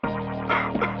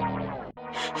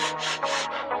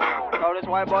Call this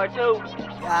white boy too.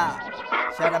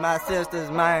 Yeah. Shout out my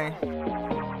sisters, man.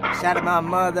 Shout out my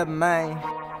mother, man.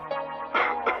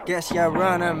 Guess y'all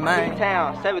runner, man.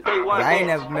 Town 731. I ain't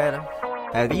never met her.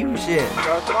 Have you shit?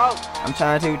 Joe Smoke. I'm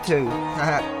trying to too.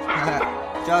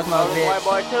 Joe Smoke, Call this white bitch.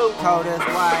 boy too. Call this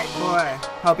white boy.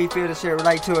 Hope he feel the shit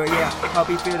relate to it, yeah. Hope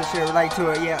he feel the shit relate to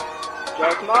it, yeah.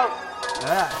 Joe Smoke.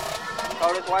 Yeah.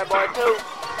 Call this white boy too.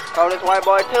 Call this white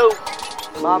boy too.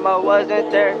 Mama wasn't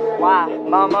there. Why?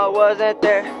 Mama wasn't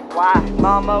there. Why?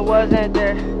 Mama wasn't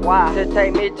there. Why? To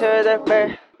take me to the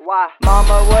fair. Why?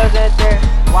 Mama wasn't there.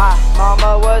 Why?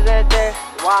 Mama wasn't there.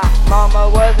 Why?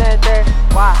 Mama wasn't there.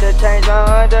 Why? To change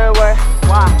my underwear.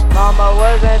 Why? Mama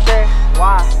wasn't there.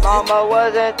 Why? Mama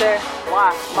wasn't there.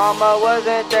 Why? Mama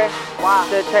wasn't there. Why?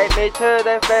 To take me to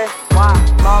the fair. Why?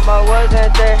 Mama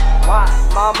wasn't there. Why?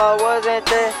 Mama wasn't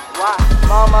there. Why?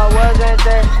 Mama wasn't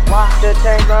there. Why? To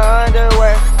change my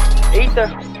underwear. Ether.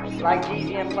 Like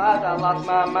Jeezy implies, I lost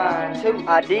my mind too.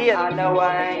 I did. I know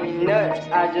I ain't nuts.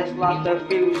 I just lost a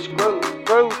few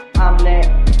screws. I'm that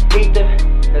ether,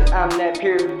 cause I'm that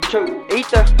pure truth.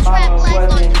 Ether. Mama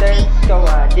wasn't there, so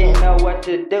I didn't know what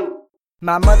to do.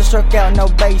 My mother struck out no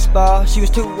baseball. She was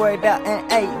too worried about an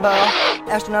 8-ball.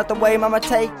 Astronaut the way mama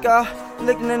take off.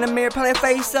 Looking in the mirror, probably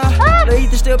face off. Lil'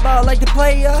 Ether still ball like the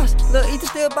playoffs. Lil' Ether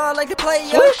still ball like the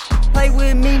playoffs. Play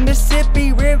with me,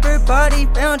 Mississippi River, body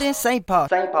found in St. Paul.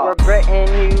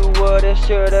 Regretting you woulda,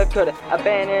 shoulda, coulda.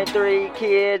 Abandoned 3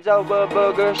 kids over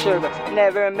booger sugar.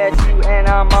 Never met you and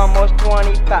I'm almost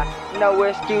 25. No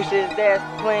excuses,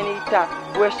 that's plenty time.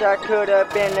 Wish I coulda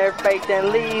been there, Faith and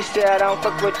Lisa. I don't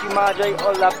fuck with you, Madre,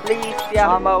 hola, please. Yeah.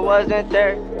 Mama wasn't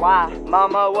there. Why?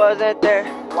 Mama wasn't there.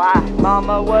 Why?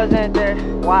 Mama wasn't there.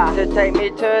 Why? To take me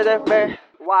to the fair.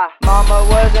 Why? Mama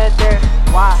wasn't there.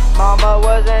 Why? Mama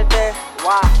wasn't there.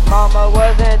 Why? Mama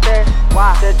wasn't there.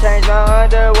 Why? To change my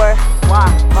underwear. Why?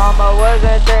 Mama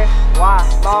wasn't there. Why?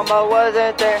 Mama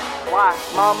wasn't there. Why?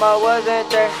 Mama wasn't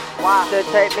there. Why? To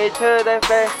take me to the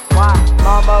fair. Why?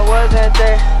 Mama wasn't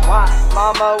there. Why?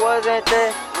 Mama wasn't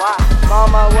there. Why?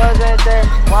 Mama wasn't there.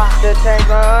 Why? To change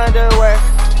my underwear.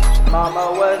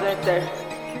 Mama wasn't there.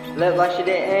 Looked like she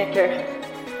didn't care.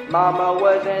 Mama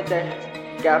wasn't there.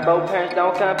 Got both parents,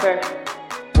 don't compare.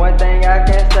 One thing I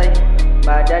can say,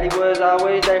 my daddy was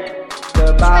always there.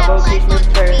 The Bible teaches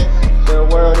me fair. The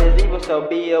world is evil, so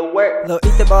be aware. Lil'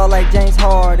 Ether ball like James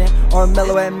Harden, or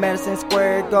Mellow at Madison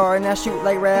Square Garden. I shoot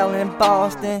like Ray Allen in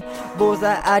Boston.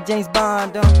 Bullseye, I James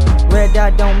Bond 'em. Red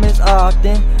dot don't miss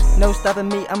often. No stopping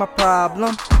me, I'm a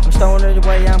problem. I'm stoning the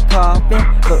way I'm coughing.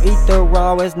 Lil' Ether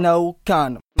raw as no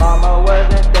condom. Mama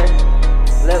wasn't there.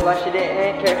 Looked like she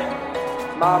didn't care.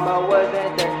 Mama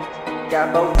wasn't there.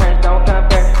 Got both parents, don't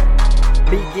compare.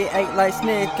 Beat get ate like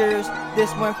Snickers.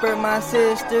 This one for my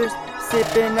sisters.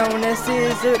 Sippin' on that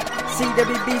scissor.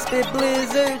 CWB spit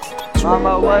blizzards.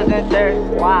 Mama wasn't there.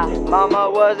 Why?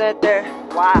 Mama wasn't there.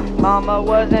 Why? Mama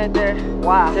wasn't there.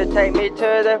 Why? To take me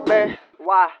to the fair.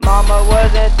 Why? Mama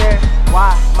wasn't there.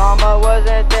 Why? Mama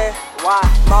wasn't there. Why?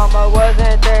 Mama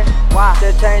wasn't there. Why?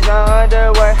 To change my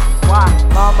underwear. Why?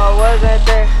 Mama wasn't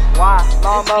there. Why?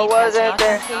 Mama wasn't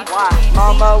there. Why?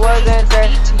 Mama wasn't there.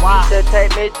 Why? To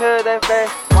take me to the fair.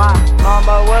 Why?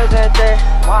 Mama wasn't there.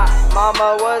 Why?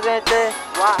 Mama wasn't there.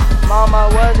 Why? Mama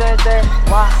wasn't there.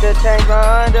 Why? To change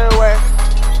my underwear.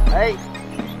 Hey,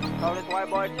 call this white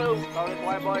boy too. Call this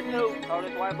white boy too. Call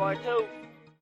this white boy too.